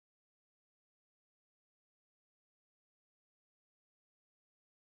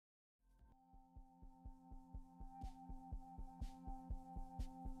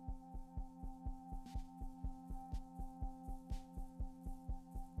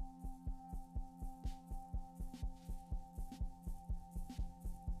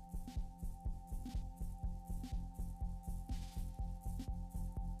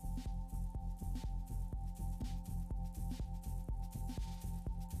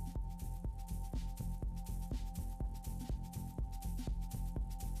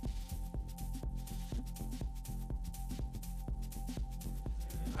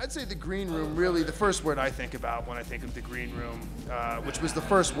I'd say the green room, really, the first word I think about when I think of the green room, which was the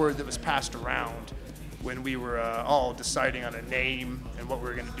first word that was passed around when we were all deciding on a name and what we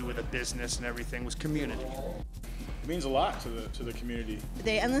were going to do with a business and everything, was community. It means a lot to the community.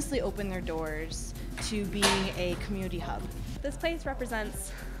 They endlessly open their doors to being a community hub. This place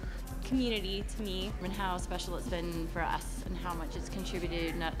represents community to me. And how special it's been for us and how much it's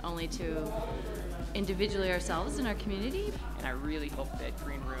contributed not only to individually ourselves and our community. And I really hope that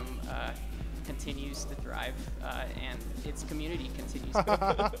Green Room continues to thrive and its community continues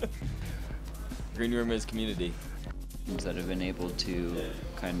to Green Room is community. That have been able to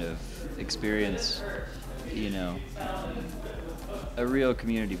kind of experience, you know, a real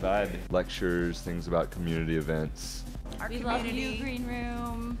community vibe. Lectures, things about community events. We love you, Green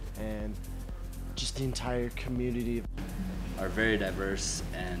Room. And just the entire community are very diverse,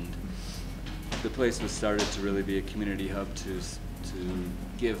 and the place was started to really be a community hub to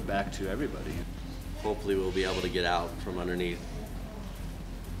give back to everybody. Hopefully we'll be able to get out from underneath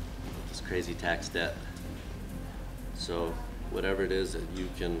this crazy tax debt. So whatever it is that you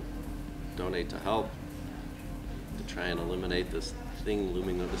can donate to help to try and eliminate this thing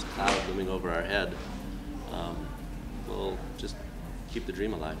this cloud looming over our head, we'll just keep the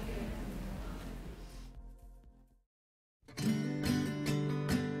dream alive.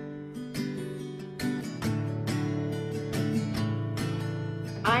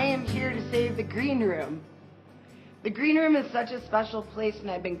 I am here to save the Green Room. The Green Room is such a special place, and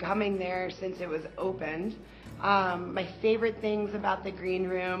I've been coming there since it was opened. My favorite things about the Green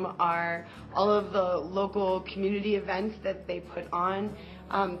Room are all of the local community events that they put on.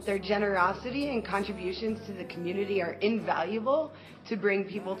 Their generosity and contributions to the community are invaluable to bring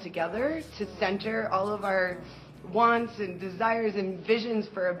people together, to center all of our wants and desires and visions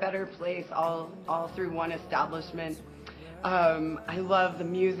for a better place all through one establishment. I love the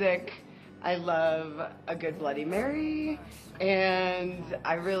music. I love a good Bloody Mary, and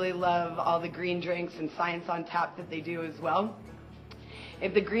I really love all the green drinks and Science on Tap that they do as well.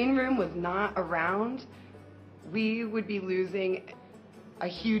 If the Green Room was not around, we would be losing a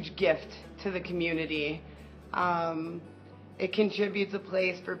huge gift to the community. It contributes a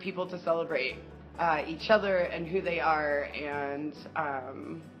place for people to celebrate each other and who they are, and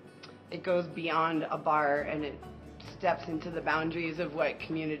it goes beyond a bar, and it steps into the boundaries of what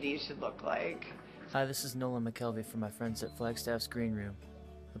community should look like. Hi, this is Nolan McKelvey from my friends at Flagstaff's Green Room,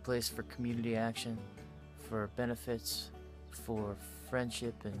 a place for community action, for benefits, for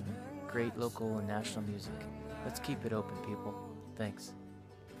friendship, and great local and national music. Let's keep it open, people. Thanks.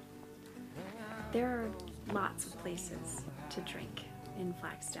 There are lots of places to drink in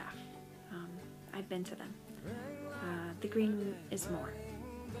Flagstaff. I've been to them. The Green Room is more.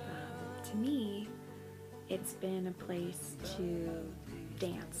 To me, it's been a place to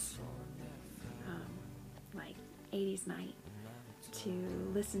dance, like 80s night, to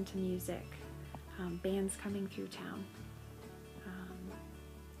listen to music, bands coming through town,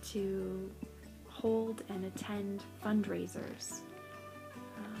 to hold and attend fundraisers,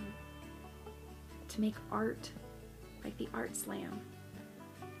 to make art, like the Art Slam,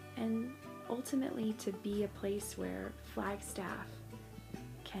 and ultimately to be a place where Flagstaff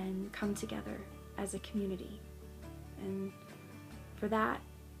can come together as a community. And for that,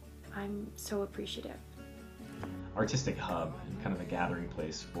 I'm so appreciative. Artistic hub, and kind of a gathering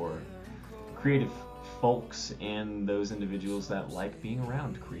place for creative folks and those individuals that like being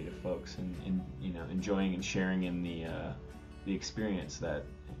around creative folks and you know, enjoying and sharing in the experience that,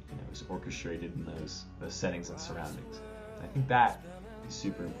 you know, is orchestrated in those settings and surroundings. I think that is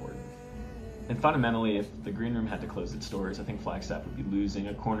super important. And fundamentally, if the Green Room had to close its doors, I think Flagstaff would be losing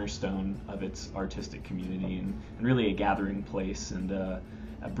a cornerstone of its artistic community and really a gathering place and a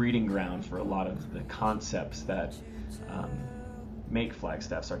breeding ground for a lot of the concepts that make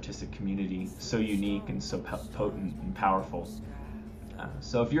Flagstaff's artistic community so unique and so potent and powerful.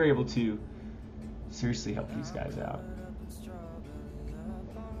 So if you're able to seriously help these guys out.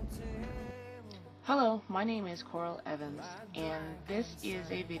 Hello, my name is Coral Evans, and this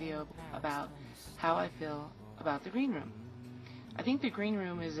is a video about how I feel about the Green Room. I think the Green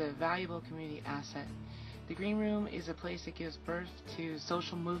Room is a valuable community asset. The Green Room is a place that gives birth to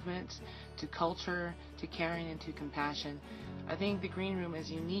social movements, to culture, to caring, and to compassion. I think the Green Room is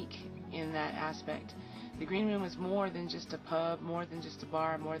unique in that aspect. The Green Room is more than just a pub, more than just a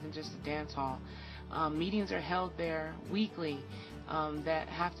bar, more than just a dance hall. Meetings are held there weekly that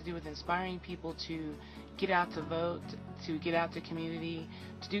have to do with inspiring people to get out to vote, to get out to community,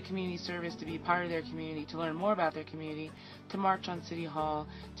 to do community service, to be part of their community, to learn more about their community, to march on City Hall,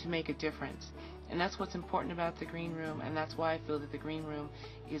 to make a difference. And that's what's important about the Green Room, and that's why I feel that the Green Room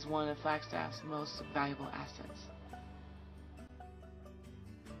is one of Flagstaff's most valuable assets.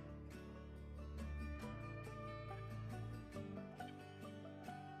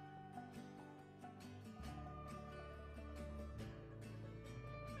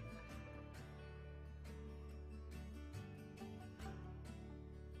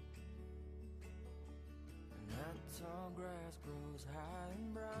 Tall grass grows high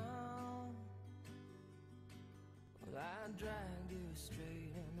and brown. Well, I dragged you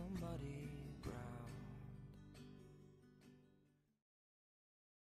straight in the muddy